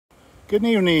Good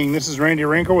evening. This is Randy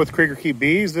Wrinkle with Creeker Keep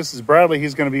Bees. This is Bradley.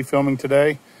 He's going to be filming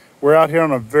today. We're out here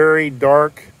on a very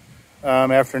dark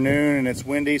afternoon, and it's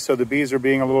windy, so the bees are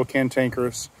being a little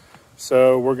cantankerous.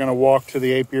 So we're going to walk to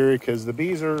the apiary because the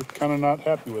bees are kind of not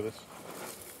happy with us.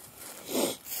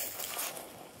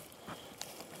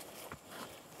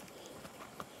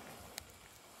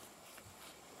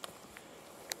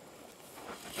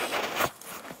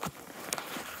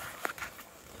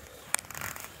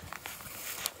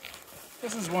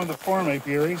 This is one of the farm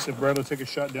apiaries. If Bradley took a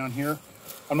shot down here,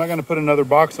 I'm not going to put another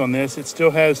box on this. It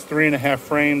still has 3.5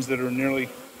 frames that are nearly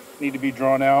need to be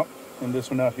drawn out, and this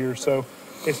one out here. So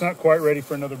it's not quite ready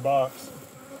for another box.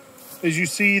 As you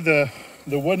see, the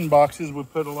wooden boxes, we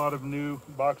put a lot of new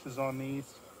boxes on these.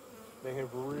 They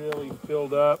have really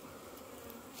filled up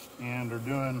and are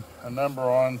doing a number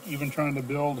on even trying to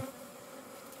build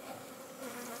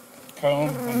comb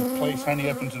and place honey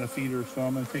up into the feeder. So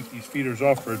I'm going to take these feeders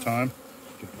off for a time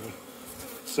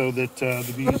so that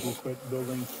the bees will quit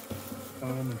building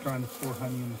comb and trying to store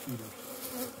honey in the feeders.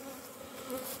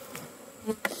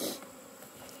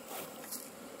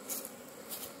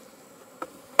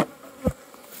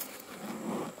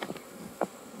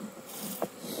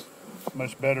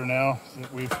 Much better now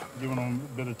that we've given them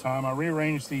a bit of time. I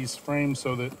rearranged these frames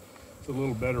so that it's a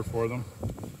little better for them.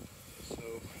 So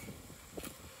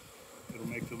it'll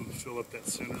make them fill up that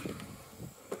center.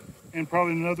 And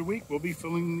probably in another week, we'll be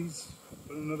filling these,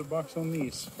 putting another box on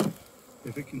these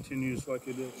if it continues like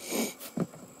it is.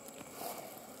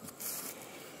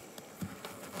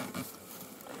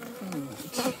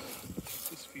 Right.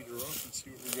 This feeder off and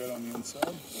see what we got on the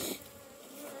inside.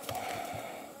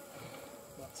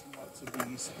 Lots and lots of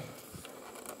bees.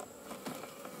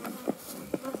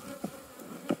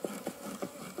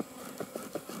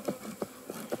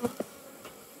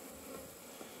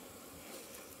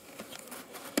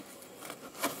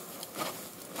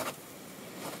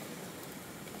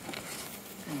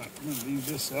 I'm going to leave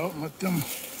this out and let them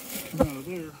come out of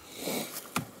there.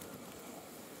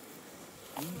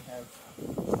 We have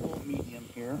full medium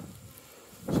here.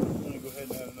 So I'm going to go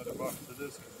ahead and add another box to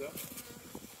this.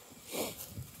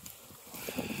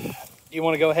 Do you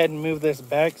want to go ahead and move this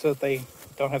back so that they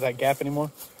don't have that gap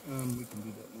anymore? We can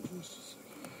do that in just a second.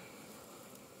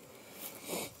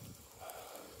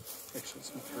 Actually,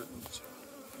 it's not hurting. So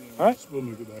all right. We'll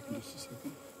move it back in just a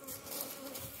second.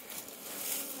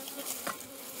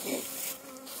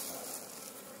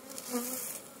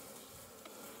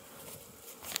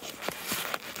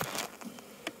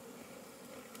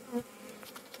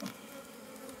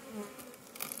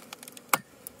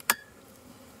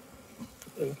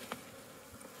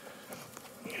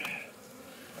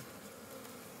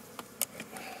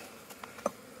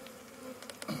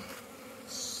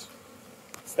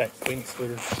 It's that queen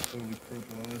excluder. Totally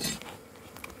purpleized.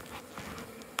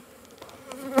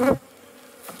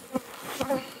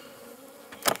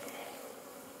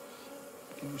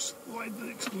 Can we slide the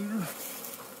excluder?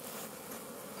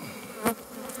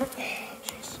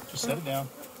 Jeez. Just set it down.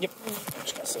 Yep. I'm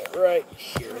just gonna set it right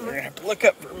here. They're gonna have to look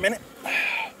up for a minute.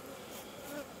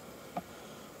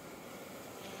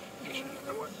 Actually, you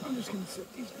know what? I'm just gonna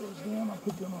set these girls down. I'll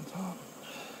put them on top.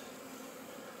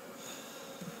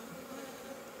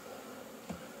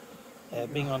 Yeah,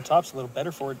 being on top's a little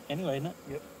better for it anyway, isn't it?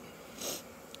 Yep.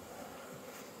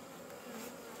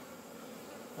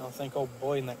 I don't think old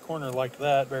boy in that corner liked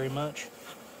that very much.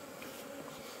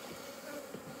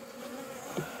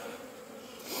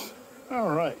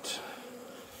 All right.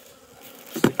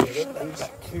 Get that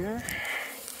back here.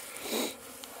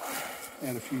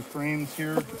 Add a few frames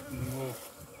here, and then we'll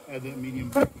add that medium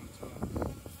back on top.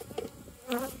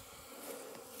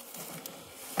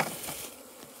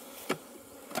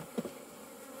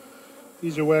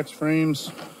 These are wax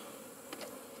frames.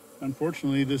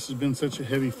 Unfortunately, this has been such a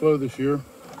heavy flow this year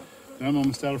that I'm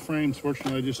almost out of frames.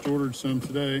 Fortunately, I just ordered some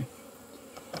today.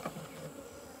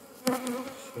 So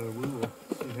we will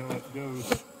see how it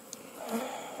goes.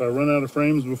 If I run out of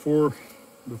frames before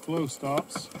the flow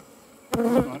stops,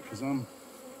 not because I'm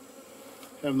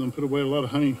having them put away a lot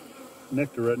of honey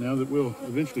nectar right now that will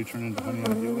eventually turn into honey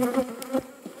ideally.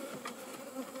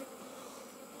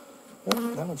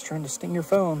 Oh, that one's trying to sting your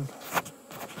phone.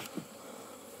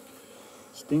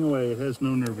 Sting away, it has no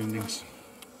nerve endings.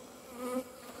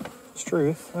 It's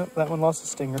truth. Oh, that one lost a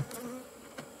stinger.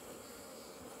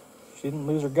 She didn't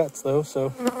lose her guts though, so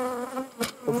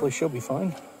hopefully she'll be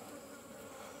fine.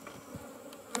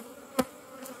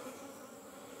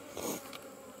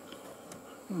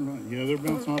 All right, yeah, they're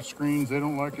bouncing off screens. They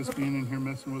don't like us being in here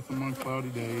messing with them on cloudy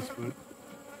days, but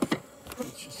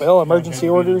it's just, well, emergency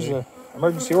orders,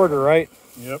 emergency order, right?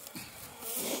 Yep.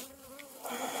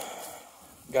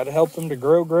 Got to help them to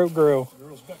grow.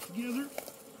 Girls back together.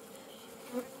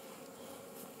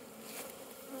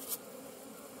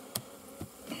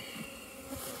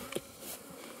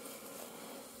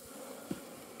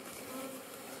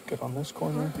 Get on this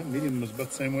corner. That medium was about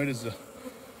the same weight as the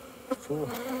full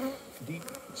deep.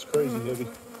 It's crazy heavy.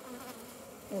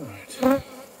 All right.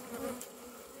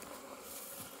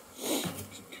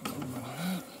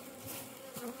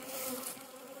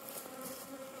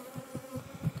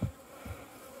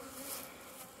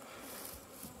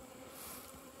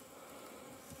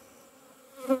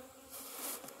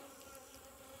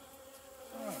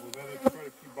 We've added quite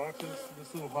a few boxes.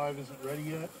 This little hive isn't ready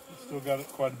yet. It's still got it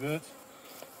quite a bit.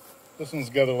 This one's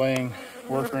got a laying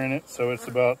worker in it, so it's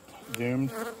about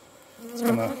doomed. It's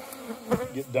gonna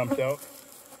get dumped out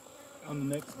on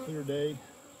the next clear day.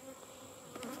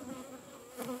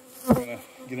 We're gonna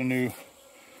get a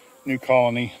new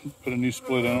colony, put a new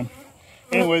split in them.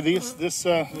 Anyway, this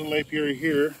little apiary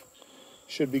here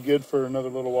should be good for another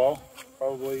little while,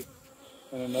 probably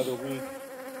in another week.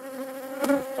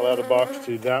 I'll add a box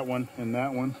to that one,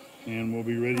 and we'll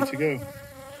be ready to go.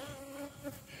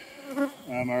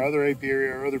 Our other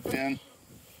apiary, our other pen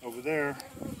over there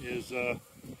is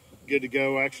good to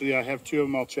go. Actually, I have 2 of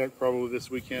them. I'll check probably this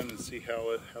weekend and see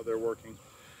how they're working.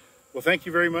 Well, thank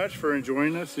you very much for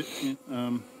joining us at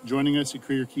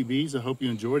Creator Key Bees. I hope you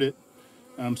enjoyed it.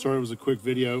 I'm sorry it was a quick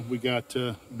video. We got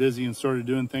busy and started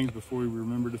doing things before we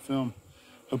remembered to film.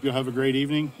 Hope you'll have a great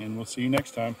evening, and we'll see you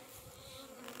next time.